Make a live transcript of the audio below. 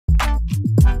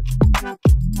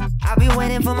I be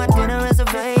waiting for my dinner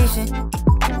reservation.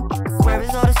 Swear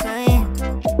it's all the same.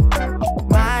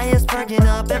 My ears perking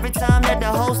up every time that the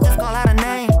hostess call out a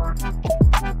name.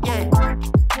 Yeah.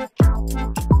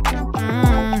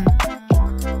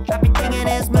 I be thinking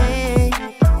it's me.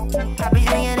 I be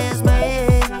thinking it's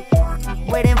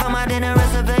me. Waiting for my dinner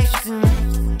reservation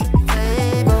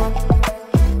table.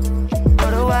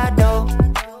 What do I do?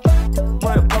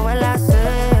 What will I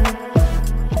say?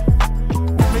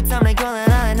 Every time they call it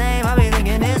out a name, I be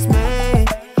thinking it's me.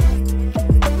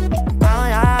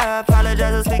 I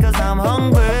apologize just because I'm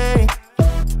hungry.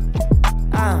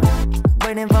 I'm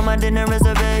waiting for my dinner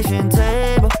reservation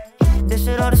table. This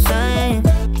shit all the same.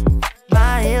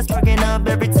 My ears perking up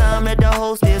every time that the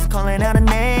host is calling out a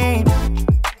name.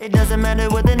 It doesn't matter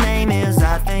what the name is,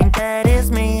 I think that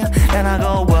is me. Then I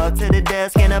go up to the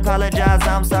desk and apologize,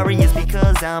 I'm sorry, it's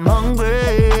because I'm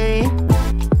hungry.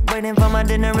 Waiting for my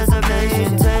dinner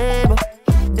reservation table.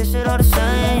 This shit all the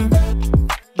same.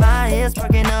 My ears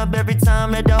perking up every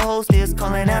time that the host is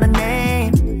calling out a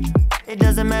name. It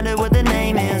doesn't matter what the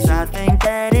name is, I think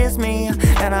that is me.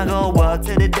 And I go up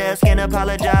to the desk and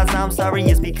apologize, I'm sorry,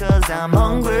 it's because I'm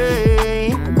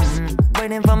hungry.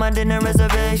 Waiting for my dinner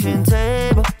reservation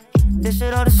table. This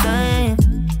shit all the same.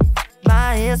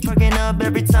 My ears perking up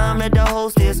every time that the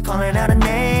host is calling out a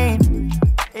name.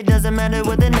 It doesn't matter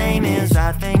what the name is,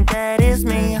 I think that is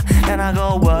me. And I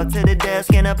go up to the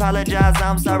desk and apologize,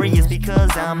 I'm sorry, it's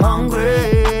because I'm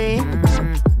hungry.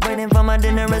 Waiting for my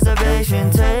dinner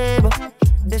reservation table.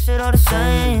 This shit all the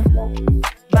same.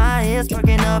 My ears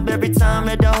perking up every time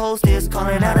that the host is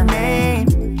calling out a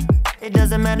name. It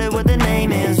doesn't matter what the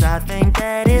name is, I think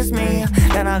that is me.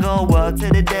 Then I go up to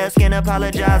the desk and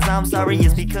apologize, I'm sorry,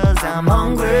 it's because I'm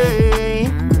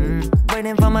hungry.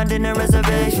 Waiting for my dinner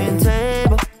reservation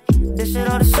table. This shit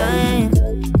all the same.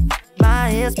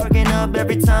 My ears perking up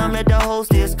every time that the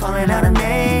host is calling out a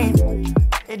name.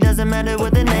 It doesn't matter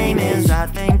what the name is, I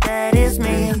think that is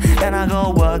me. Then I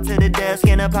go up to the desk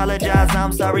and apologize,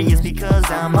 I'm sorry, it's because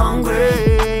I'm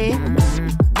hungry.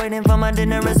 Waiting for my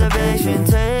dinner reservation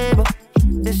table.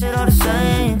 This shit all the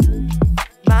same.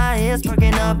 My ears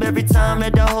perking up every time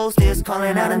that the host is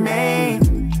calling out a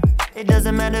name. It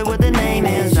doesn't matter what the name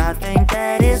is, I think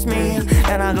that is me.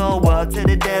 And I go up to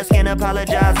the desk and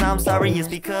apologize, I'm sorry, it's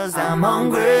because I'm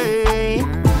hungry.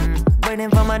 Waiting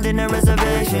for my dinner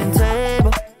reservation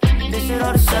table. This shit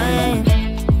all the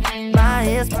same. My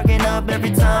ears perking up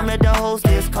every time that the host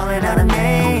is calling out a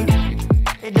name.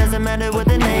 It doesn't matter what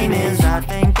the name is, I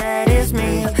think that is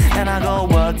me. And I go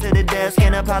up to the desk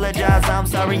and apologize, I'm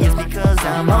sorry, it's because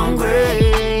I'm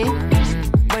hungry.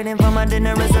 Waiting for my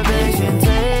dinner reservation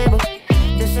table.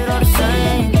 This shit all the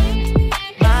same.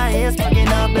 My ears perking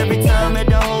up every time that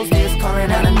the host is calling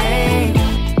out a name.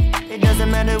 It doesn't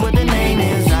matter what the name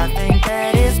is, I think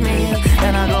that is me.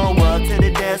 And I go up to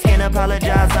the desk and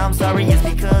apologize, I'm sorry, it's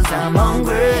because I'm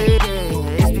hungry.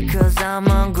 It's because I'm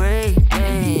hungry.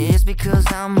 It's because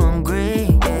I'm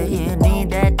hungry. Yeah, need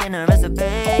that dinner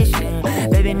reservation.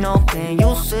 Baby, no, can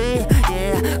you see?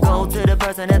 Yeah, go to the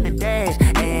person at the desk.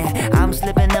 And I'm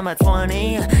slipping in my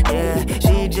 20. Yeah,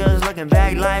 she just looking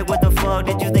back like, what the fuck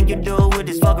did you think you do with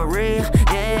this fuckery?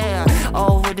 Yeah,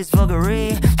 oh, with this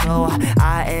fuckery. So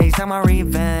I exact my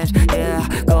revenge. Yeah,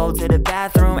 go to the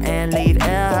bathroom and leave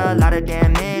a lot of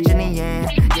damage in the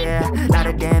end. Yeah, lot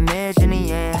of damage in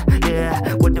the end.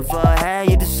 Yeah, what the fuck had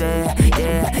you to say?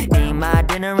 Yeah, need my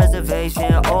dinner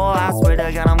reservation. Oh, I swear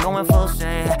to God, I'm going full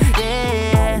send.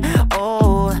 Yeah,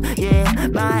 oh, yeah,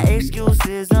 my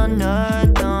excuses are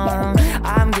nothing.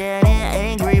 I'm getting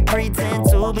angry, pretend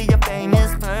to be a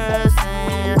famous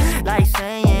person. Like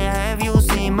saying, have you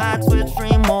seen my Twitch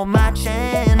stream or my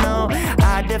channel?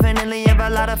 I definitely have a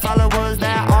lot of followers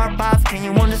that are bots, can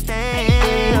you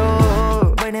understand?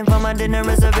 Oh, waiting for my dinner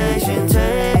reservation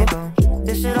table.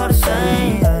 This shit all the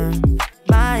same.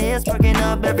 My ears perking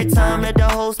up every time that the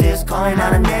host is calling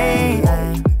out a name.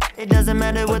 It doesn't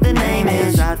matter what the name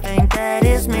is, I think that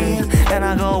is me. Then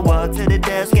I go up to the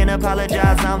desk and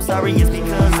apologize, I'm sorry, it's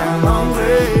because I'm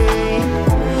hungry.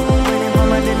 Waiting for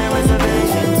my dinner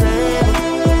reservation table.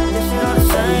 This shit all the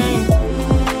same.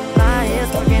 My ears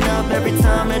perking up every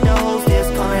time that the host is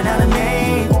calling out a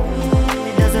name.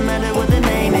 It doesn't matter what the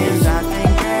name is, I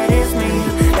think that is me.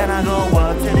 Then I go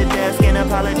up to the desk and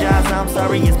apologize, I'm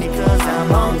sorry, it's because I'm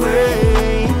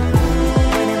hungry.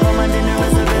 Waiting for my dinner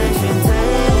reservation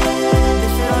table.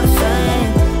 This shit all the same.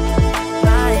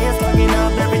 My ears perking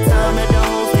up every time that the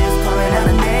host is calling out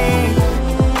a name.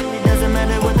 It doesn't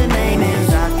matter what the name is,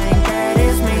 I think that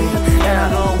is me. And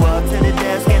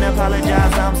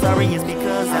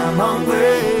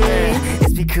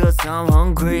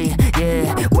hungry,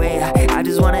 yeah. Wait, I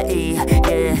just wanna eat,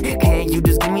 yeah. Can't you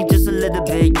just give me just a little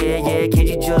bit, yeah, yeah. Can't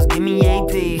you just give me a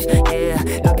piece, yeah.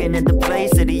 Looking at the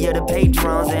place, city of the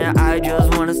patrons, and I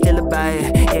just wanna steal a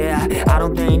bite, yeah. I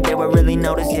don't think they would really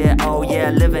notice, yeah. Oh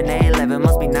yeah, living a life, it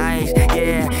must be nice,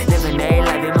 yeah. Living a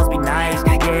life, it must be nice,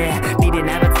 yeah. Need an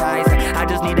appetizer, I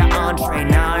just need an entree.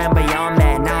 Now I am beyond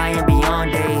that, now I am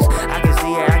beyond days. I can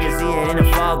see it in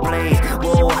the fog blaze.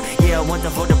 Whoa, yeah, one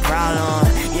thing for the problem,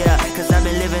 yeah. Cause I've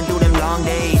been living through them long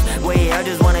days. Wait, I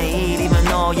just wanna eat, even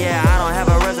though, yeah, I don't have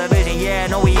a reservation, yeah.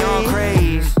 No, we on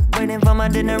craze. Waiting for my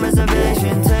dinner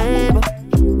reservation table.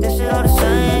 This shit all the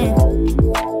same.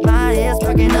 My ears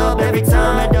perking up every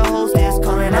time that the host is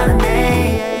calling out a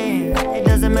name. It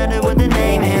doesn't matter what the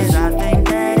name is, I think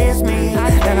that it's me.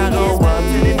 Then I go up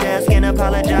to the desk and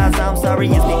apologize, I'm sorry,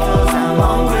 it's because I'm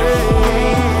hungry.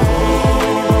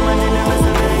 Waiting for my dinner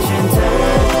reservation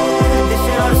table. This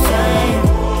shit all the same.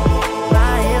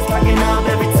 My ears perking up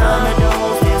every time that the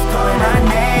host is calling out a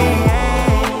name.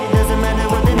 It doesn't matter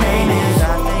what the name is,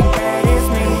 I think that it's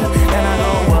me. Then I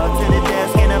go up to the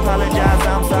desk and apologize,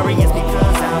 I'm sorry, it's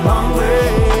because I'm hungry.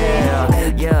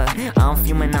 Yeah, I'm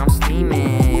fuming, I'm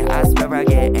steaming, I swear I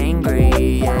get angry,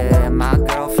 yeah. My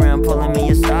girlfriend pulling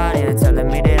me aside and telling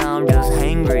me that I'm just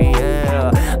hangry,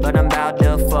 yeah. But I'm about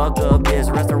to fuck up this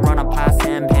restaurant, I'm pots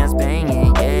and pans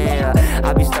banging, yeah.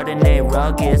 I be starting a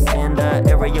ruckus in the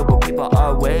area where people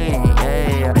are waiting,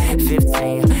 yeah.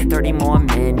 15, 30 more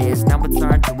minutes, now it's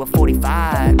turned to a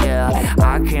 45, yeah.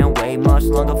 I can't wait much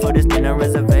longer for this dinner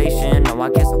reservation, no, I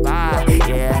can't survive,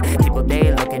 yeah. People,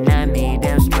 they looking at me,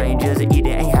 them strangers eating,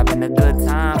 ain't having a good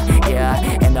time, yeah.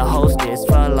 And the hostess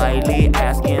politely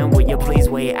asking, will you please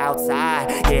wait outside,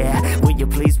 yeah. Will you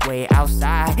please wait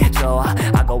outside? So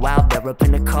I go out there up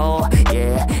in the cold,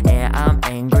 yeah. And I'm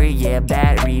angry, yeah.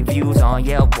 Bad reviews on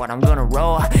Yelp, what I'm gonna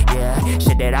roll, yeah.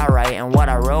 Shit that I write and what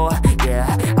I wrote,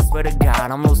 yeah. I swear to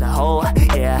God, I'm losing hope,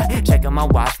 yeah. Checking my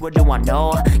watch, what do I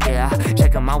know, yeah.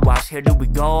 Checking my watch, here do we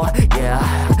go,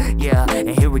 yeah. Yeah, and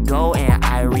here we go, and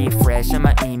I refresh in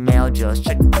my email, just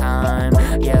check the time,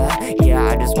 yeah. Yeah,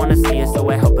 I just wanna see it, so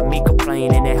it helping me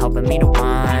complain and it helping me to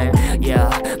whine, yeah.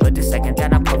 But the second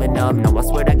that I'm pulling up, no, I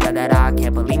swear to God that I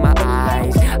can't believe my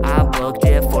eyes. I booked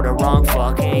it for the wrong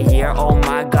fucking year, oh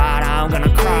my God, I'm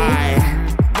gonna cry.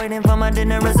 Waiting for my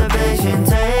dinner reservation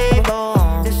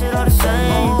table. This shit all the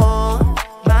same.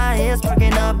 My ears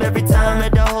perking up every time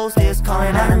that the host is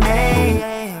calling out a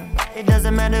name. It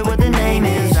doesn't matter what the name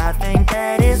is, I think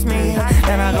that it's me.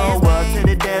 Then I go up to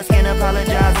the desk and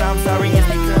apologize, I'm sorry, it's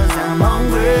because I'm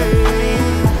hungry.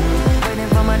 Waiting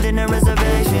for my dinner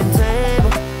reservation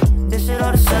table. This shit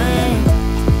all the same.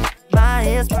 My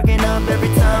ears perking up every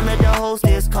time that the host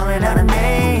is calling out a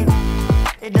name.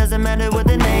 It doesn't matter what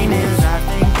the name is, I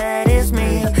think that it's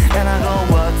me. Then I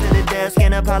go up to the desk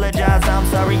and apologize, I'm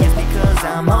sorry, it's because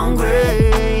I'm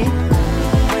hungry.